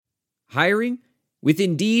Hiring? With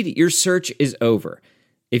Indeed, your search is over.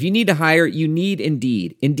 If you need to hire, you need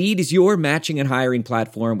Indeed. Indeed is your matching and hiring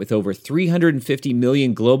platform with over 350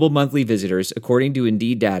 million global monthly visitors, according to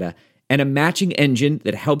Indeed data, and a matching engine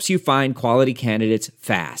that helps you find quality candidates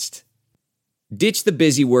fast. Ditch the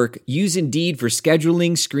busy work. Use Indeed for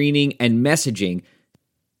scheduling, screening, and messaging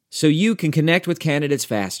so you can connect with candidates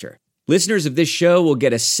faster. Listeners of this show will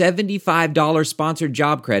get a $75 sponsored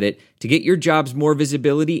job credit to get your jobs more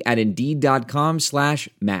visibility at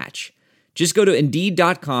Indeed.com/match. Just go to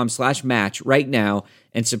Indeed.com/match right now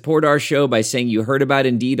and support our show by saying you heard about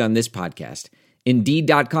Indeed on this podcast.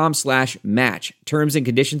 Indeed.com/match. Terms and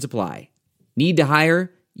conditions apply. Need to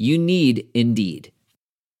hire? You need Indeed.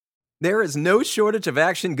 There is no shortage of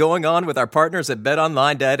action going on with our partners at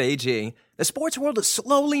BetOnline.ag. The sports world is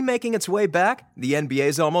slowly making its way back. The NBA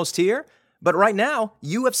is almost here. But right now,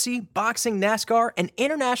 UFC, boxing, NASCAR, and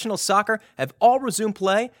international soccer have all resumed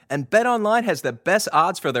play, and BetOnline has the best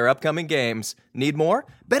odds for their upcoming games. Need more?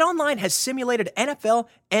 BetOnline has simulated NFL,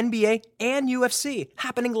 NBA, and UFC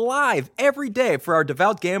happening live every day for our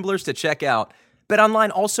devout gamblers to check out. BetOnline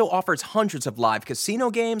also offers hundreds of live casino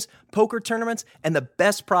games, poker tournaments, and the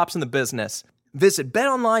best props in the business. Visit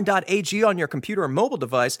betonline.ag on your computer or mobile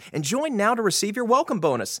device and join now to receive your welcome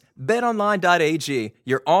bonus. betonline.ag,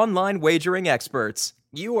 your online wagering experts.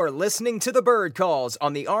 You are listening to The Bird Calls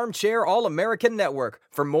on the Armchair All-American Network.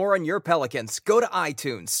 For more on your Pelicans, go to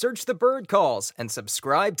iTunes, search The Bird Calls, and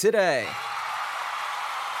subscribe today.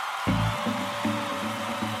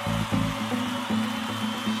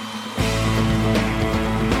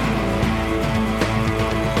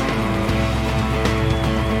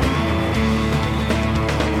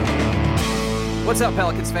 What's up,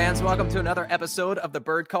 Pelicans fans? Welcome to another episode of the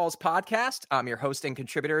Bird Calls podcast. I'm your host and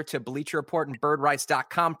contributor to Bleacher Report and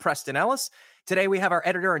BirdWrites.com, Preston Ellis. Today we have our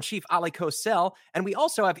editor-in-chief, Ali Cosell, and we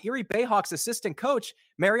also have Erie Bayhawks assistant coach,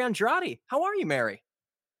 Mery Andrade. How are you, Mery?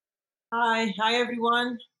 Hi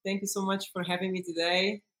everyone. Thank you so much for having me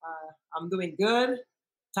today. I'm doing good,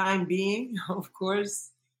 time being, of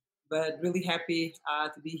course, but really happy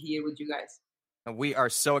to be here with you guys. We are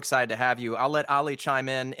so excited to have you. I'll let Ali chime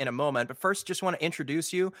in a moment, but first just want to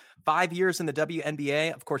introduce you. 5 years in the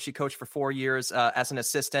WNBA. Of course, you coached for 4 years as an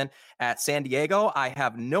assistant at San Diego. I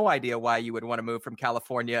have no idea why you would want to move from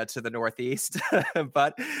California to the Northeast,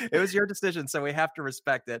 but it was your decision, so we have to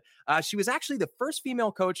respect it. She was actually the first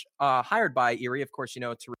female coach hired by Erie. Of course, you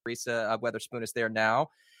know, Teresa Weatherspoon is there now.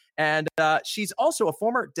 And she's also a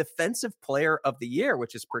former Defensive Player of the Year,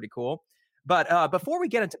 which is pretty cool. But before we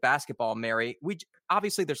get into basketball, Mery,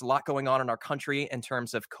 obviously there's a lot going on in our country in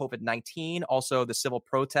terms of COVID-19, also the civil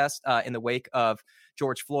protest in the wake of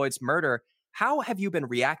George Floyd's murder. How have you been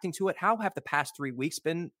reacting to it? How have the past 3 weeks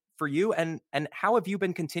been for you? And how have you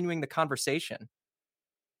been continuing the conversation?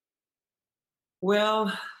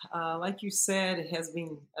 Well, like you said, it has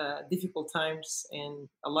been difficult times and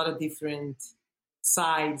a lot of different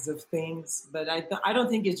sides of things, but I don't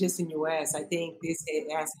think it's just in U.S. I think this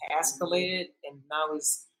has escalated and now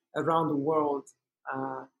is around the world.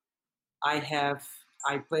 I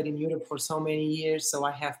played in Europe for so many years, so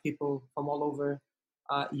I have people from all over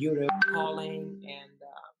Europe calling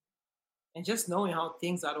and just knowing how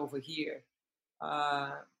things are over here.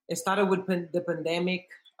 It started with the pandemic.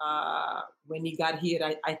 When it got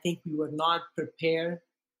here, I think we were not prepared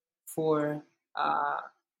for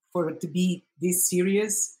it to be this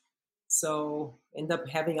serious. So end up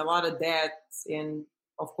having a lot of that. And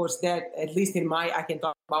of course that, at least I can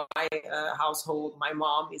talk about my household, my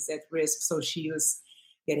mom is at risk. So she was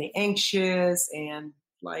getting anxious and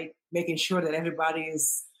like making sure that everybody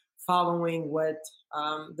is following what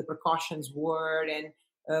the precautions were and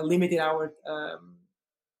limited our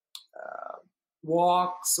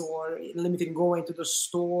walks or limited going to the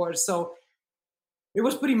store. So it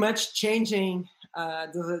was pretty much changing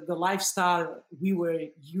the lifestyle we were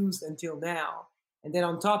used until now. And then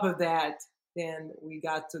on top of that, then we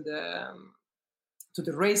got to the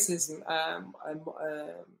racism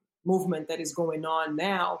movement that is going on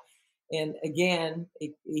now. And again,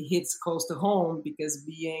 it hits close to home because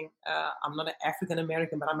I'm not an African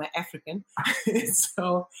American, but I'm an African.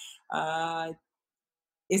 So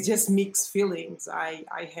it's just mixed feelings. I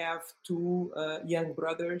have two young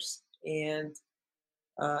brothers, and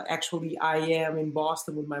actually, I am in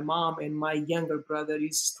Boston with my mom, and my younger brother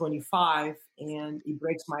is 25, and it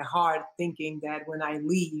breaks my heart thinking that when I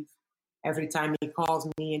leave, every time he calls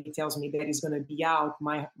me and he tells me that he's going to be out,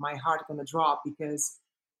 my heart going to drop, because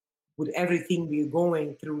with everything we're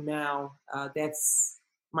going through now, that's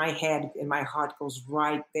my head and my heart goes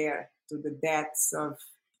right there to the deaths of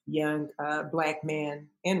young Black men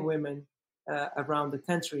and women around the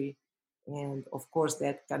country. And of course,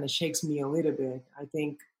 that kind of shakes me a little bit. I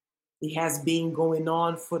think it has been going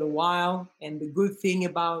on for a while. And the good thing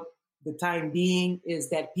about the time being is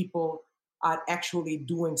that people are actually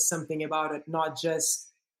doing something about it, not just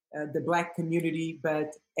the Black community,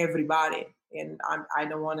 but everybody. And I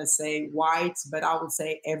don't want to say whites, but I would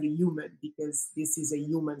say every human, because this is a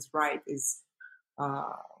human's right. Is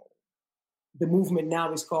the movement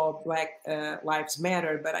now is called Black Lives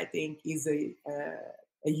Matter, but I think is a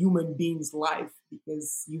human being's life,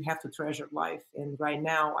 because you have to treasure life. And right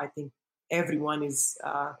now, I think everyone is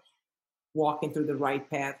walking through the right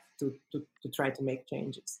path to try to make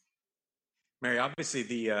changes. Mery, obviously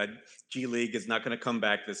the G League is not going to come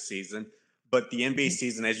back this season, but the NBA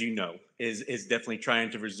season, as you know, is definitely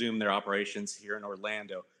trying to resume their operations here in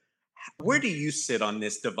Orlando. Where do you sit on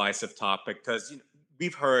this divisive topic? Because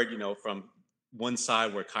we've heard, from one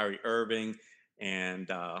side where Kyrie Irving and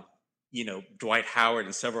Dwight Howard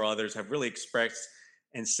and several others have really expressed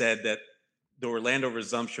and said that the Orlando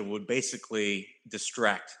resumption would basically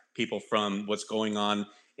distract people from what's going on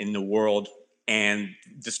in the world and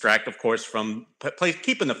distract, of course, from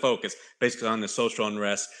keeping the focus basically on the social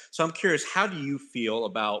unrest. So I'm curious, how do you feel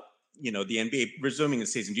about, the NBA resuming the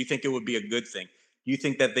season? Do you think it would be a good thing? Do you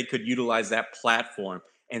think that they could utilize that platform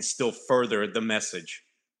and still further the message?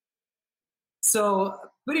 So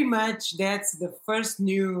pretty much that's the first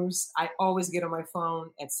news I always get on my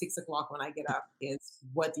phone at 6 o'clock when I get up, is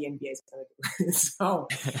what the NBA is going to do. So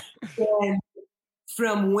and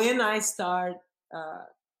from when I start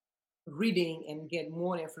reading and get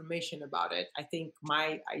more information about it, I think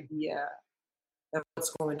my idea of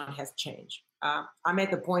what's going on has changed. I'm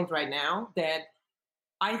at the point right now that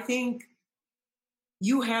I think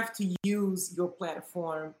you have to use your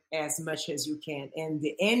platform as much as you can. And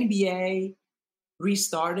the NBA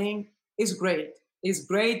restarting is great. It's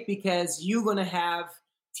great because you're going to have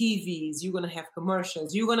TVs, you're going to have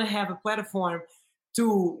commercials, you're going to have a platform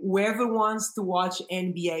to whoever wants to watch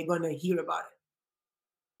NBA going to hear about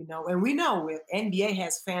it. And we know NBA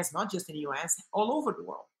has fans not just in the US, all over the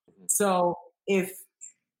world. So if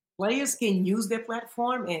players can use their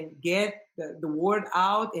platform and get the word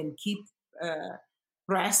out and keep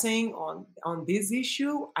pressing on this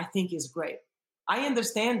issue, I think is great. I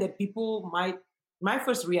understand that people my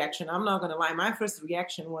first reaction, I'm not going to lie, my first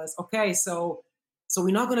reaction was, okay, so we're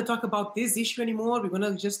not going to talk about this issue anymore. We're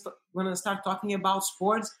going to start talking about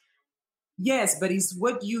sports. Yes, but it's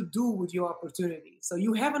what you do with your opportunity. So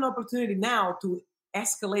you have an opportunity now to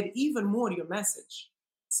escalate even more your message.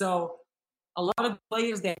 So a lot of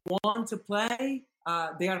players that want to play,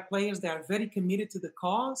 they are players that are very committed to the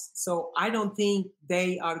cause. So I don't think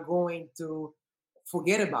they are going to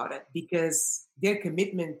forget about it, because their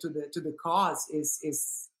commitment to the cause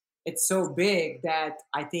is it's so big that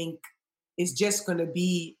I think it's just going to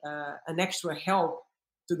be an extra help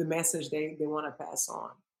to the message they want to pass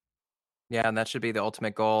on. Yeah, and that should be the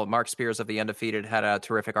ultimate goal. Mark Spears of The Undefeated had a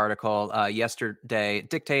terrific article yesterday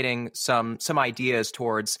dictating some ideas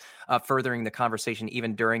towards furthering the conversation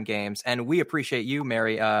even during games. And we appreciate you,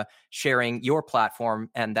 Mery, sharing your platform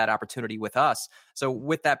and that opportunity with us. So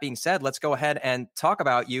with that being said, let's go ahead and talk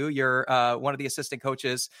about you. You're one of the assistant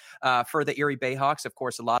coaches for the Erie Bayhawks. Of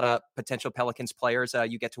course, a lot of potential Pelicans players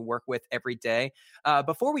you get to work with every day.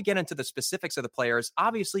 Before we get into the specifics of the players,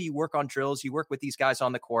 obviously you work on drills, you work with these guys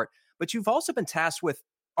on the court, but you've also been tasked with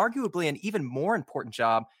arguably an even more important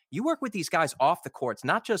job. You work with these guys off the courts,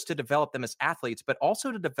 not just to develop them as athletes, but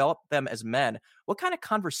also to develop them as men. What kind of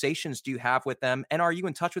conversations do you have with them? And are you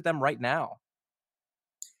in touch with them right now?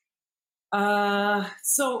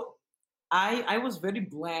 So I was very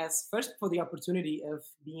blessed first for the opportunity of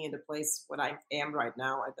being in the place where I am right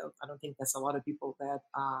now. I don't think there's a lot of people that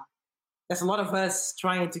there's a lot of us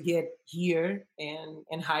trying to get here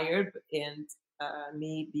and hired, and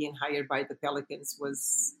me being hired by the Pelicans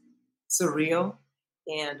was surreal.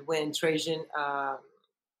 And when Trajan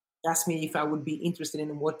asked me if I would be interested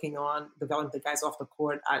in working on developing the guys off the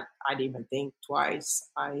court, I didn't even think twice.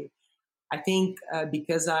 I think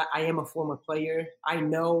because I am a former player, I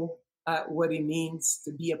know what it means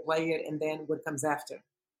to be a player and then what comes after.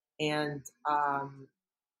 And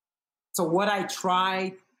so what I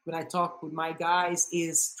try when I talk with my guys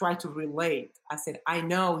is try to relate. I said, I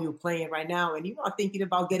know you're playing right now and you're not thinking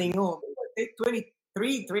about getting old.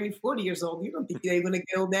 23, 24 years old, you don't think they're going to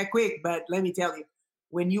get old that quick. But let me tell you,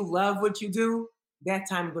 when you love what you do, that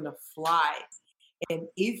time is going to fly. And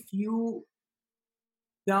if you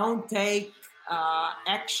don't take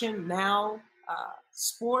action now,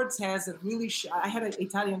 sports has a really I had an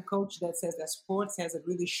Italian coach that says that sports has a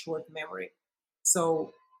really short memory.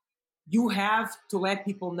 So you have to let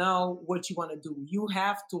people know what you want to do. You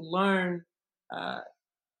have to learn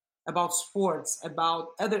about sports, about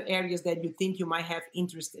other areas that you think you might have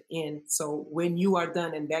interested in. So when you are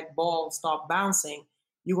done and that ball stop bouncing,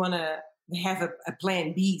 you want to have a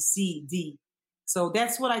plan B, C, D. So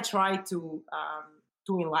that's what I try to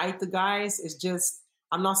enlighten the guys. Is just,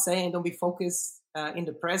 I'm not saying don't be focused in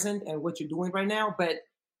the present and what you're doing right now, but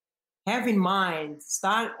have in mind,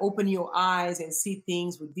 start opening your eyes and see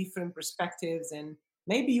things with different perspectives. And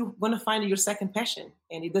maybe you're going to find your second passion.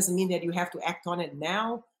 And it doesn't mean that you have to act on it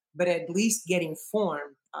now, but at least get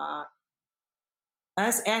informed.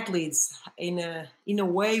 As athletes, in a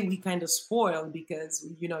way, we kind of spoil because,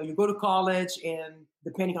 you go to college and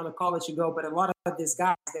depending on the college you go, but a lot of these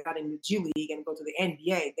guys, they got in the G League and go to the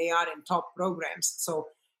NBA. They are in top programs. So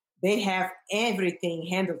they have everything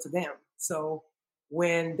handled to them. So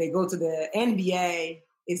when they go to the NBA,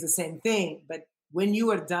 it's the same thing. But when you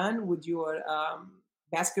are done with your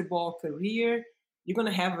basketball career, you're going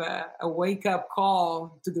to have a wake-up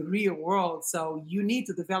call to the real world. So you need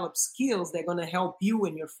to develop skills that are going to help you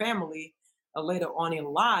and your family later on in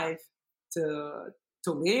life to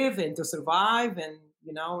live and to survive. And,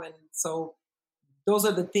 and so those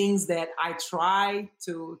are the things that I try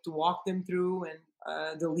to walk them through.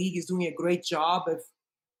 And the league is doing a great job of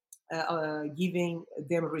giving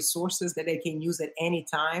them resources that they can use at any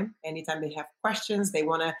time. Anytime they have questions, they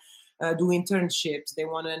want to do internships. They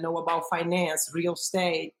want to know about finance, real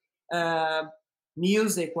estate,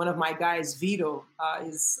 music. One of my guys, Vito,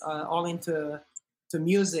 is all into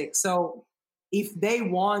music. So if they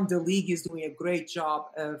want, the league is doing a great job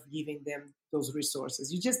of giving them those resources.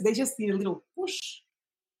 They just need a little push,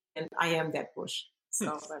 and I am that push.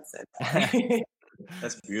 So that's it.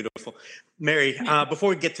 That's beautiful. Mery, before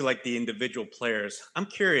we get to like the individual players, I'm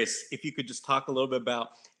curious if you could just talk a little bit about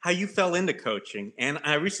how you fell into coaching. And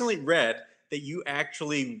I recently read that you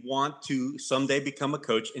actually want to someday become a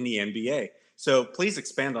coach in the NBA. So please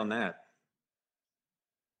expand on that.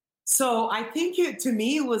 So I think to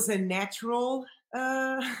me it was a natural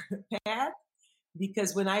path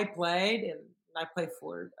because when I played, and I played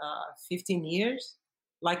for 15 years,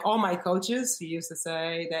 like all my coaches, he used to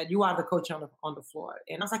say that you are the coach on the floor.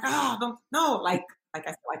 And I was like, don't no, like I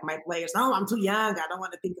said, like my players, no, I'm too young. I don't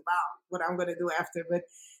want to think about what I'm going to do after. But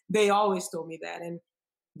they always told me that. And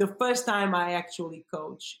the first time I actually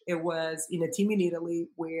coached, it was in a team in Italy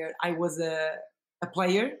where I was a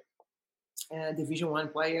player, a Division I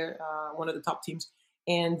player, one of the top teams.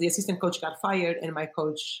 And the assistant coach got fired, and my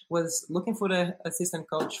coach was looking for the assistant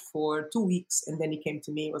coach for 2 weeks. And then he came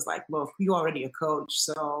to me and was like, look, you're already a coach,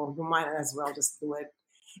 so you might as well just do it.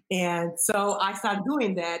 And so I started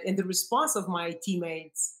doing that. And the response of my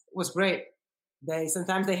teammates was great.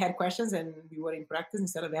 Sometimes they had questions, and we were in practice.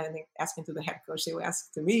 Instead of asking to the head coach, they would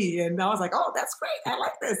ask to me. And I was like, oh, that's great. I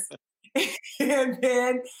like this. And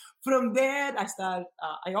then from there,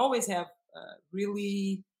 I always have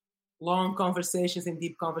really long conversations and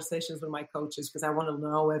deep conversations with my coaches because I want to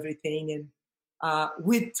know everything. And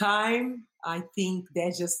with time, I think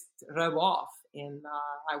that just rub off. And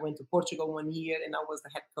I went to Portugal 1 year, and I was the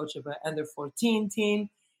head coach of an under 14 team.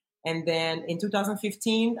 And then in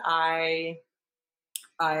 2015, I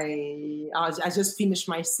just finished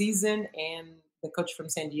my season, and the coach from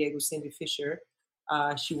San Diego, Cindy Fisher,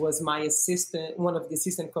 she was my assistant, one of the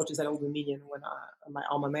assistant coaches at Old Dominion when my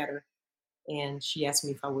alma mater. And she asked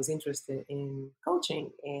me if I was interested in coaching,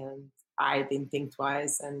 and I didn't think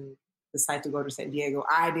twice and decided to go to San Diego.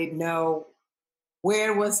 I didn't know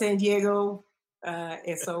where was San Diego.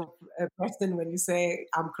 And so, Preston, when you say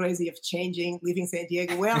I'm crazy of leaving San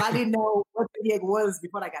Diego, well, I didn't know what San Diego was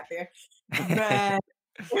before I got there. But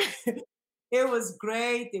it was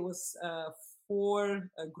great. It was 4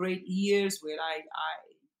 great years where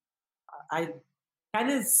I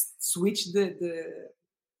kind of switched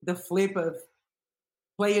the flip of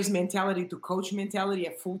players mentality to coach mentality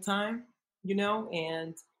at full time,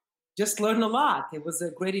 and just learned a lot. It was a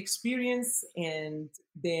great experience. And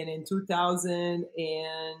then in 2000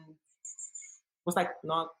 and was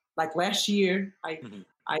not like last year, I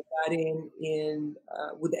got in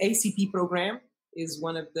with the ACP program is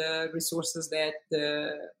one of the resources that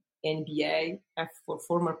the NBA have for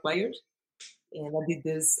former players. And I did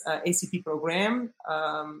this ACP program.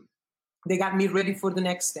 They got me ready for the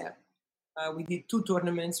next step. We did 2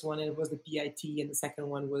 tournaments. One was the PIT, and the second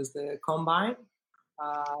one was the Combine.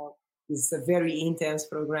 It's a very intense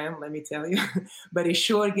program, let me tell you. But it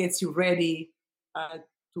sure gets you ready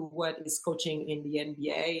to what is coaching in the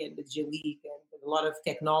NBA and the G League, and a lot of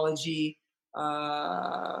technology,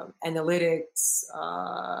 analytics,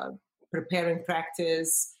 preparing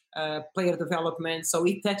practice, player development. So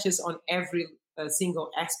it touches on every single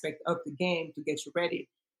aspect of the game to get you ready.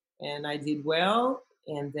 And I did well.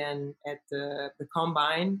 And then at the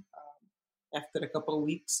combine, after a couple of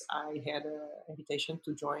weeks, I had an invitation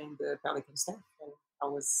to join the Pelican staff, and I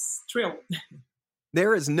was thrilled.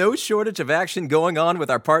 There is no shortage of action going on with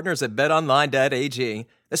our partners at betonline.ag.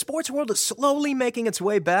 The sports world is slowly making its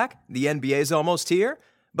way back. The NBA is almost here.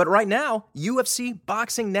 But right now, UFC,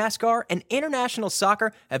 boxing, NASCAR, and international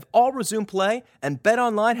soccer have all resumed play, and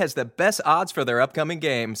BetOnline has the best odds for their upcoming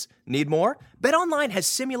games. Need more? BetOnline has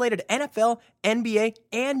simulated NFL, NBA,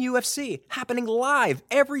 and UFC happening live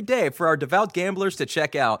every day for our devout gamblers to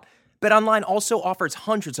check out. BetOnline also offers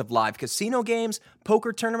hundreds of live casino games,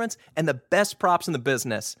 poker tournaments, and the best props in the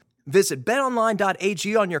business. Visit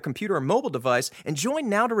betonline.ag on your computer or mobile device and join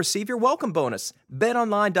now to receive your welcome bonus.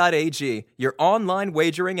 betonline.ag, your online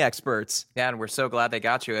wagering experts. Yeah, and we're so glad they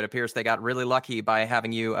got you. It appears they got really lucky by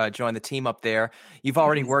having you join the team up there. You've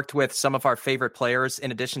already worked with some of our favorite players.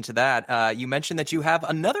 In addition to that, you mentioned that you have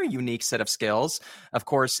another unique set of skills. Of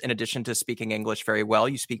course, in addition to speaking English very well,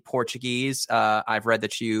 you speak Portuguese. I've read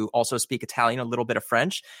that you also speak Italian, a little bit of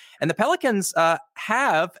French. And the Pelicans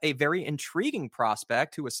have a very intriguing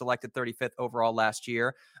prospect who was selected 35th overall last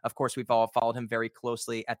year. Of course, we've all followed him very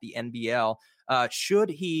closely at the NBL.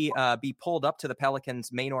 Should he be pulled up to the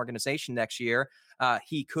Pelicans' main organization next year,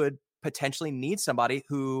 he could potentially need somebody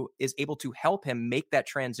who is able to help him make that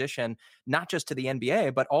transition, not just to the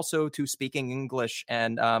NBA, but also to speaking English.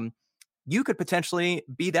 And you could potentially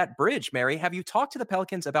be that bridge, Mery. Have you talked to the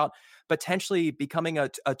Pelicans about potentially becoming a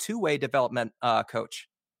two-way development coach?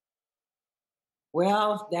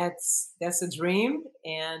 Well, that's a dream,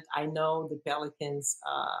 and I know the Pelicans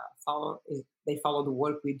follow the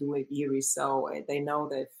work we do at Erie, so they know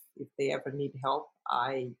that if they ever need help,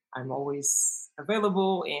 I'm always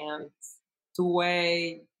available and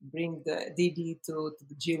two-way, bring the Didi to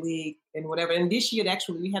the G League and whatever. And this year,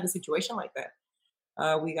 actually, we had a situation like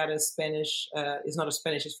that. We got a Spanish. It's not a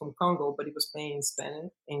Spanish; it's from Congo, but he was playing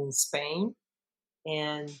in Spain,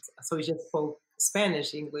 and so he just spoke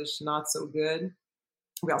Spanish, English not so good.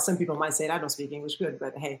 Well, some people might say I don't speak English good,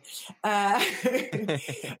 but hey.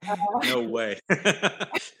 No way.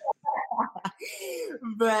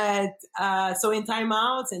 But so in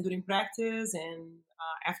timeouts and during practice and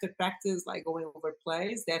after practice, like going over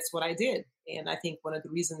plays, that's what I did. And I think one of the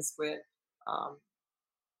reasons where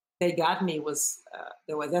they got me was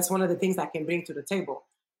that's one of the things I can bring to the table.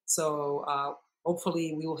 So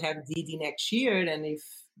hopefully we will have Didi next year. And if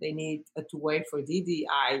they need a two-way for Didi,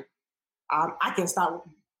 I can start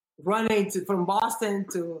running from Boston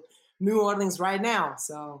to New Orleans right now.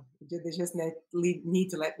 So they just need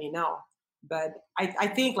to let me know. But I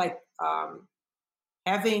think like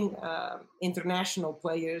having international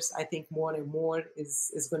players, I think more and more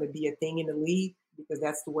is going to be a thing in the league, because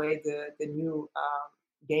that's the way the new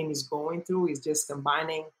game is going through, is just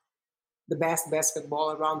combining the best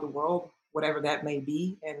basketball around the world, whatever that may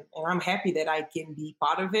be. And I'm happy that I can be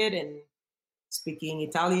part of it, and speaking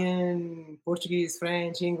Italian, Portuguese,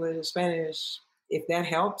 French, English, Spanish. If that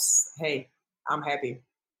helps, hey, I'm happy.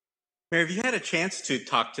 Mery, have you had a chance to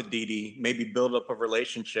talk to Didi, maybe build up a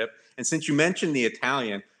relationship? And since you mentioned the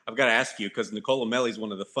Italian, I've got to ask you, because Nicola Melli is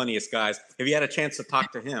one of the funniest guys. Have you had a chance to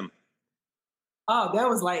talk to him? Oh, that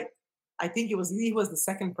was like, I think he was the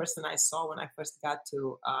second person I saw when I first got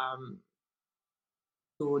to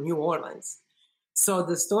New Orleans. So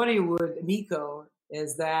the story with Nico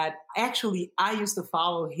is that actually I used to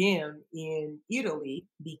follow him in Italy,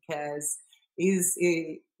 because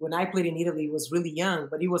when I played in Italy, he was really young,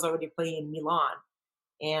 but he was already playing in Milan.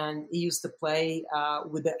 And he used to play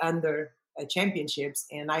with the under championships.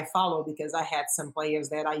 And I followed because I had some players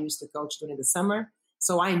that I used to coach during the summer.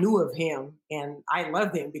 So I knew of him, and I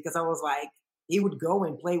loved him because I was like, he would go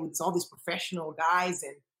and play with all these professional guys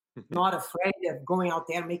and not afraid of going out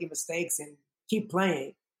there and making mistakes and keep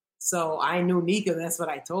playing. So I knew Nico, that's what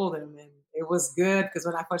I told him. And it was good because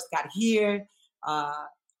when I first got here,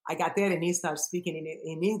 I got there and he started speaking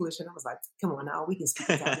in English. And I was like, come on now, we can speak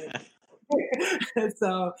Italian.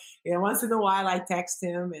 So yeah, once in a while I text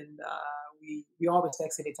him, and we always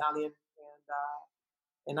text in Italian.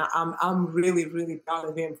 And I'm really, really proud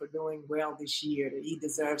of him for doing well this year. That he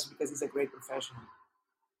deserves, because he's a great professional.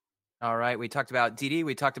 All right. We talked about Didi.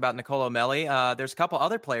 We talked about Nicola Melli. There's a couple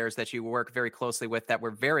other players that you work very closely with that we're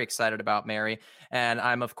very excited about, Mery. And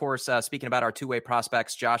I'm, of course, speaking about our two-way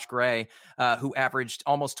prospects, Josh Gray, who averaged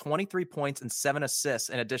almost 23 points and 7 assists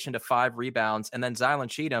in addition to 5 rebounds. And then Zylan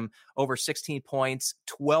Cheatham, over 16 points,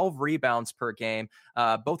 12 rebounds per game.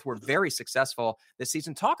 Both were very successful this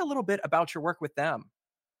season. Talk a little bit about your work with them.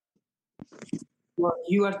 Well,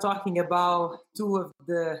 you are talking about two of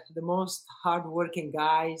the most hardworking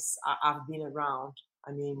guys I've been around.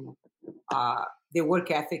 I mean, their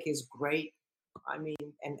work ethic is great. I mean,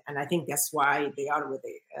 and I think that's why they are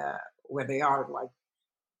where they are. Like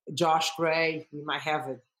Josh Gray, we might have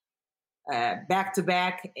it back to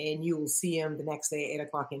back, and you will see him the next day, 8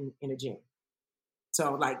 o'clock in the gym.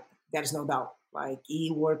 So, like, there's no doubt. Like,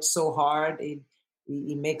 he works so hard.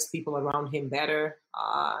 He makes people around him better.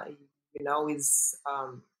 He's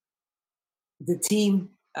the team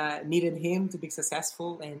needed him to be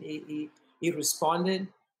successful, and he responded.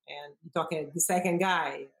 And you're talking the second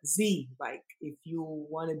guy, Z. Like, if you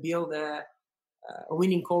want to build a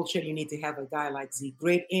winning culture, you need to have a guy like Z.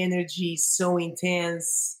 Great energy, so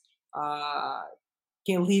intense,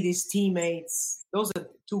 can lead his teammates. Those are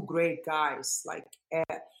two great guys. Like,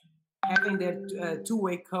 having their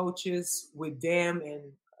two-way coaches with them and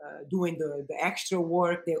doing the extra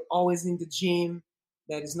work. They're always in the gym.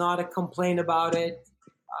 That is not a complaint about it.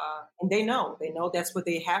 And they know that's what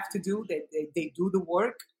they have to do. They do the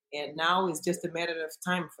work, and now it's just a matter of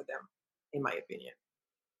time for them, in my opinion.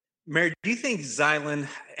 Mery, do you think Zylan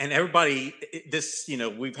and everybody,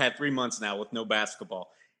 we've had 3 months now with no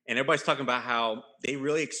basketball, and everybody's talking about how they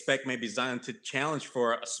really expect maybe Zylan to challenge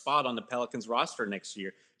for a spot on the Pelicans roster next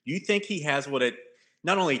year. Do you think he has what it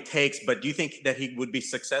not only takes, but do you think that he would be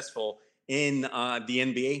successful in the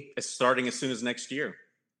NBA starting as soon as next year?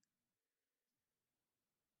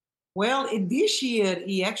 Well, in this year,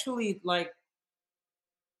 he actually, like,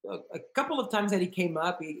 a couple of times that he came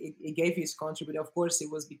up, he gave his contribute. Of course, it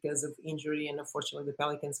was because of injury, and unfortunately, the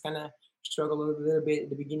Pelicans kind of struggled a little bit at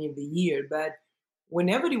the beginning of the year. But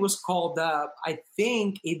whenever he was called up, I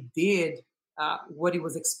think it did what he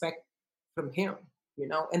was expected from him,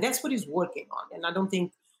 and that's what he's working on. And I don't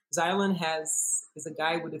think Zylan is a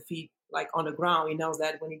guy with the feet like on the ground. He knows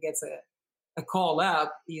that when he gets a call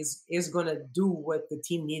up, is going to do what the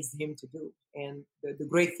team needs him to do. And the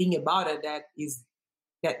great thing about it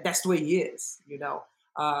that's the way he is.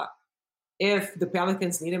 If the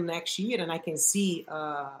Pelicans need him next year, and I can see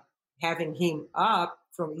having him up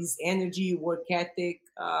from his energy, work ethic,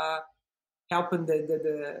 helping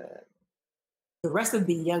the rest of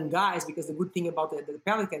the young guys, because the good thing about the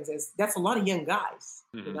Pelicans is that's a lot of young guys,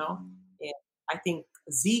 and I think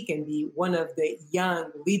Z can be one of the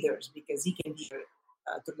young leaders because he can be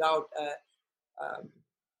throughout.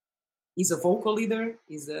 He's a vocal leader.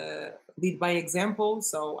 He's a lead by example.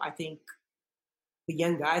 So I think the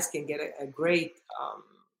young guys can get a great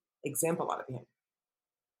example out of him.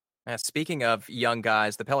 Speaking of young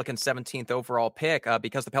guys, the Pelicans' 17th overall pick,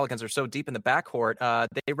 because the Pelicans are so deep in the backcourt,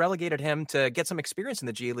 they relegated him to get some experience in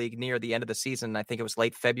the G League near the end of the season. I think it was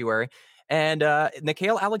late February. And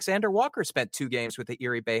Nickeil Alexander-Walker spent 2 games with the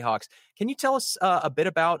Erie Bayhawks. Can you tell us a bit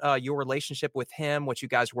about your relationship with him, what you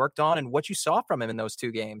guys worked on, and what you saw from him in those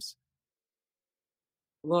 2 games?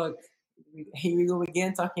 Look, here we go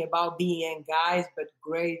again talking about being young guys, but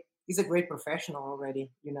great. He's a great professional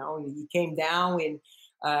already. He came down and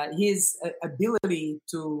his ability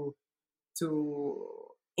to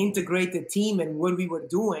integrate the team and what we were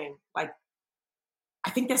doing, like,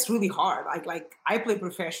 I think that's really hard. Like I play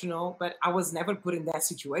professional, but I was never put in that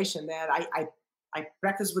situation that I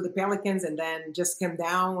practiced with the Pelicans and then just came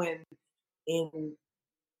down, and in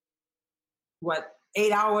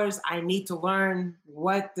 8 hours I need to learn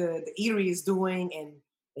what the Erie is doing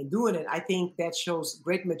and doing it. I think that shows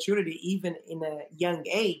great maturity even in a young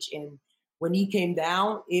age. And when he came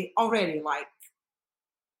down, it already, like,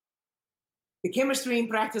 the chemistry in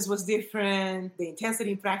practice was different. The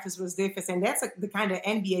intensity in practice was different. And that's the kind of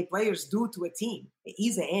NBA players do to a team.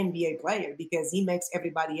 He's an NBA player because he makes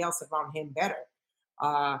everybody else around him better.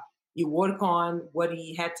 You work on what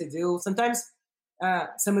he had to do. Sometimes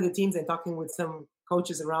some of the teams, and talking with some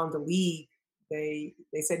coaches around the league, they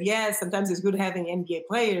said, yes, sometimes it's good having NBA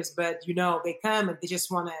players, but, they come and they just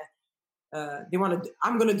want to,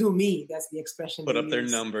 I'm going to do me. That's the expression. Put up their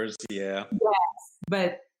numbers. Yeah. Yes.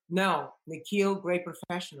 But no, Nickeil, great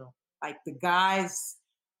professional. Like, the guys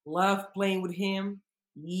love playing with him.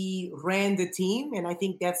 He ran the team. And I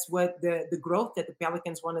think that's what the growth that the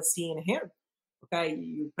Pelicans want to see in him. Okay.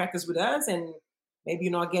 You practice with us and maybe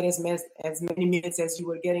you not get as many minutes as you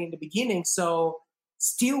were getting in the beginning. So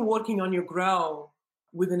still working on your growth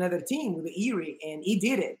with another team, with the Erie. And he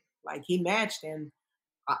did it. Like, he matched, and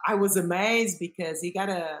I was amazed because he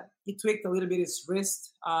tweaked a little bit his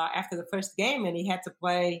wrist after the first game, and he had to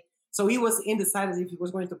play. So he was undecided if he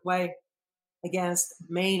was going to play against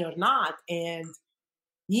Maine or not. And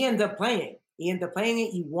he ended up playing.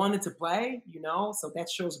 He wanted to play, so that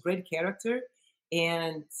shows great character.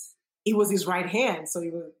 And it was his right hand. So he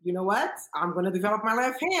was, you know what? I'm going to develop my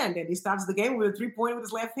left hand. And he starts the game with a 3-pointer with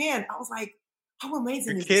his left hand. I was like, how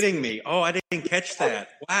amazing You're is this? kidding me. Oh, I didn't catch that.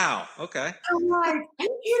 Wow. Okay. I'm like, are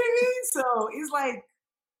you kidding me? So it's like,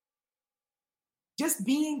 just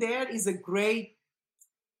being there is a great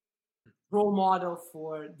role model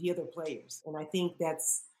for the other players. And I think that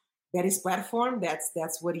is platform.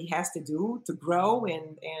 That's what he has to do to grow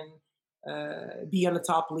and be on the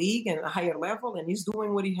top league and a higher level. And he's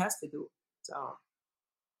doing what he has to do. So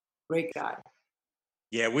great guy.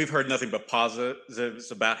 Yeah, we've heard nothing but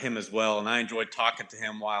positives about him as well, and I enjoyed talking to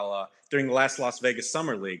him while during the last Las Vegas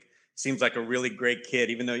Summer League. Seems like a really great kid,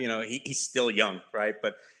 even though he's still young, right?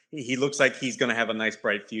 But he looks like he's going to have a nice,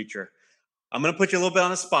 bright future. I'm going to put you a little bit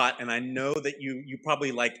on the spot, and I know that you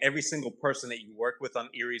probably like every single person that you work with on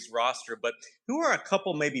Erie's roster, but who are a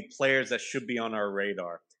couple maybe players that should be on our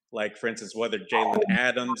radar? Like, for instance, whether Zylan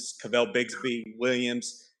Adams, Cavell Bigsby,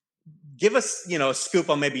 Williams. Give us, a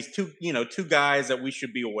scoop on maybe two guys that we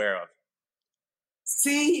should be aware of.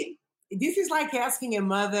 See, this is like asking a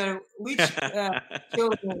mother which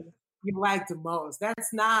children you like the most.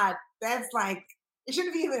 That's like, it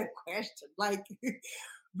shouldn't be even a question. Like,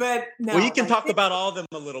 but no. Well, you can talk about all of them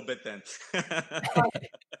a little bit then.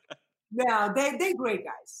 No, they're great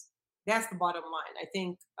guys. That's the bottom line. I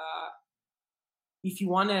think if you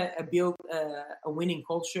want to build a winning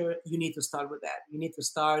culture, you need to start with that. You need to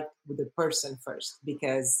start with the person first,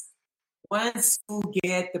 because once you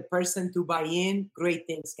get the person to buy in, great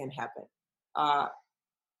things can happen.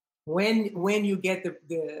 When you get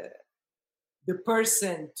the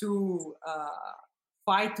person to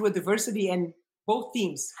fight with adversity, and both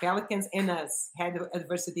teams, Pelicans and us, had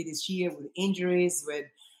adversity this year with injuries, with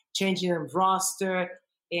changing of roster,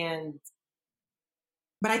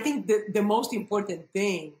 but I think the most important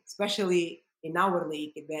thing, especially in our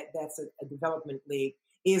league, that's a development league,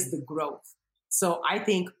 is the growth. So I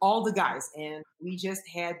think all the guys, and we just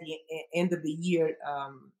had the end of the year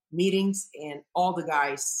meetings, and all the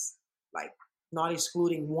guys, like not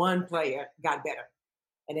excluding one player, got better.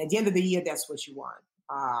 And at the end of the year, that's what you want.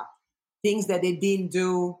 Things that they didn't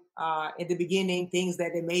do at the beginning, things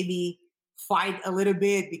that they maybe fight a little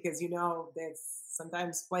bit, because, that's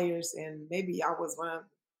sometimes players, and maybe I was one,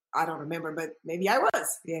 I don't remember, but maybe I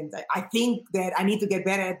was. And I think that I need to get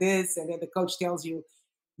better at this. And then the coach tells you,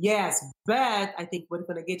 yes, but I think what's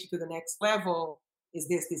going to get you to the next level is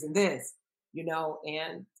this, this, and this,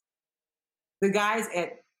 and the guys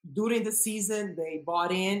during the season, they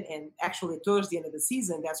bought in, and actually towards the end of the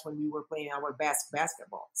season, that's when we were playing our best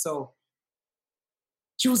basketball. So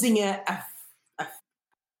choosing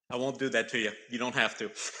I won't do that to you. You don't have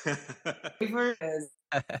to.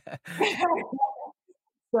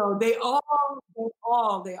 So they all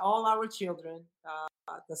our children.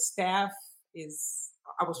 The staff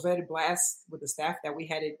I was very blessed with the staff that we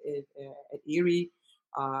had at Erie.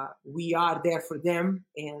 We are there for them,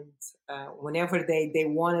 and whenever they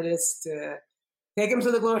wanted us to take them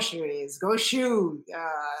to the groceries, go shoot,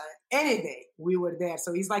 anything, we were there.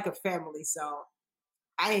 So he's like a family. So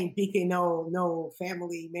I ain't picking no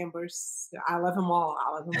family members. I love them all.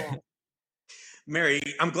 Mery,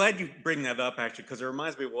 I'm glad you bring that up, actually, because it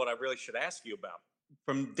reminds me of what I really should ask you about.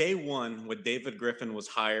 From day one, when David Griffin was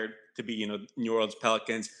hired to be, New Orleans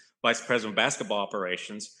Pelicans vice president of basketball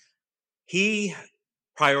operations, he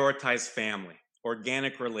prioritized family,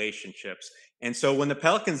 organic relationships. And so when the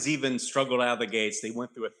Pelicans even struggled out of the gates, they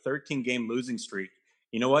went through a 13-game losing streak.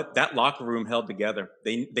 You know what? That locker room held together.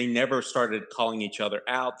 They never started calling each other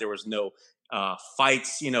out. There was no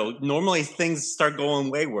fights. Normally things start going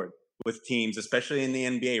wayward with teams, especially in the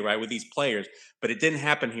NBA, right, with these players. But it didn't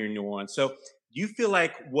happen here in New Orleans. So do you feel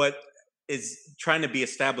like what is trying to be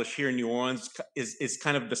established here in New Orleans is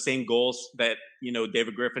kind of the same goals that,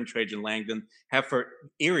 David Griffin, Trajan Langdon have for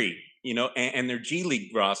Erie, and their G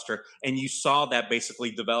League roster? And you saw that basically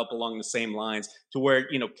develop along the same lines to where,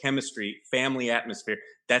 chemistry, family atmosphere,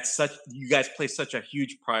 you guys place such a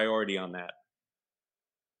huge priority on that.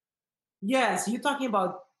 Yes, you're talking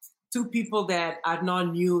about two people that are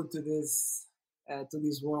not new to this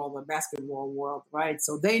world, the basketball world, right?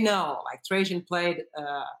 So they know, like Trajan played,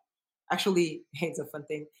 actually, it's a fun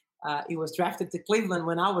thing. He was drafted to Cleveland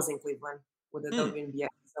when I was in Cleveland with the WNBA.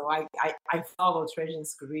 So I followed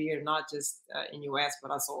Trajan's career, not just in US,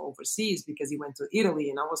 but also overseas, because he went to Italy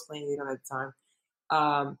and I was playing in Italy at the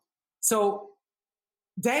time. So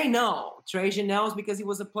they know. Trajan knows because he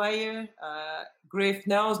was a player. Griff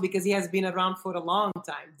knows because he has been around for a long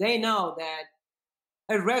time. They know that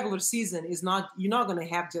a regular season you're not going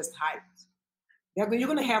to have just highs. You're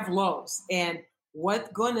going to have lows. And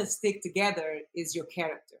what's going to stick together is your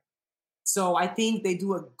character. So I think they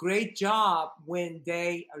do a great job when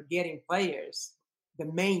they are getting players. The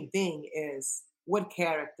main thing is what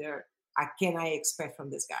character can I expect from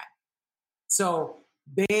this guy? So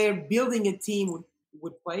they're building a team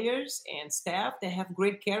with players and staff that have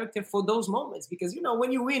great character for those moments. Because,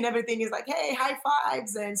 when you win, everything is like, hey, high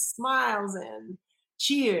fives and smiles and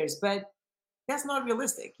cheers. But that's not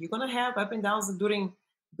realistic. You're going to have up and downs during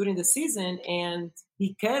the season. And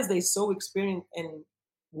because they're so experienced in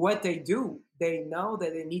what they do, they know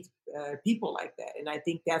that they need people like that. And I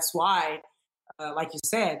think that's why, like you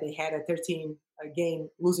said, they had a 13-game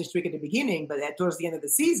losing streak at the beginning, but towards the end of the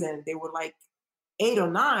season, they were like 8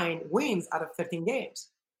 or 9 wins out of 13 games.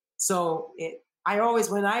 So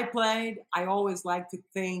when I played, I always like to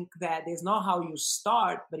think that it's not how you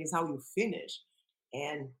start, but it's how you finish.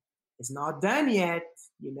 And it's not done yet.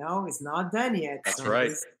 It's not done yet. That's so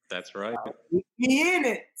right. That's right. We in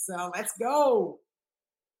it. So let's go.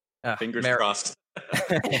 Fingers crossed.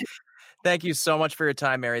 Thank you so much for your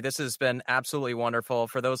time, Mery. This has been absolutely wonderful.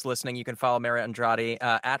 For those listening, you can follow Mery Andrade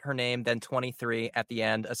at her name, then 23 at the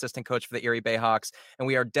end, assistant coach for the Erie Bayhawks. And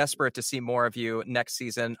we are desperate to see more of you next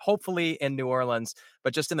season, hopefully in New Orleans.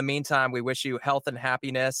 But just in the meantime, we wish you health and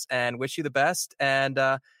happiness and wish you the best. And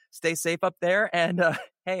stay safe up there. And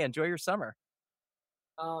hey, enjoy your summer.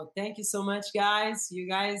 Oh, thank you so much, guys. You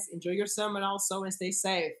guys enjoy your summer also and stay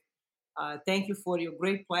safe. Thank you for your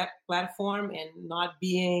great platform and not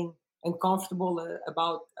being uncomfortable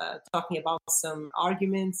about talking about some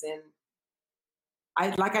arguments.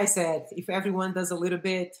 And like I said, if everyone does a little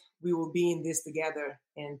bit, we will be in this together.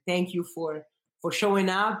 And thank you for showing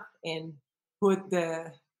up and put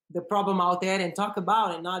the problem out there and talk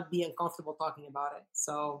about it and not be uncomfortable talking about it.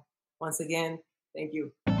 So once again, thank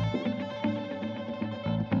you.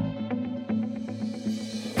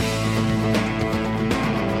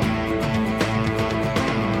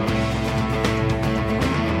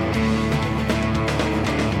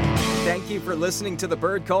 Thank you for listening to the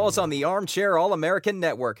Bird Calls on the Armchair All-American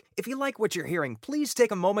Network. If you like what you're hearing, please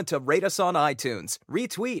take a moment to rate us on iTunes,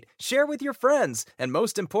 retweet, share with your friends, and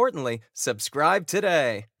most importantly, subscribe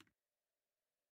today.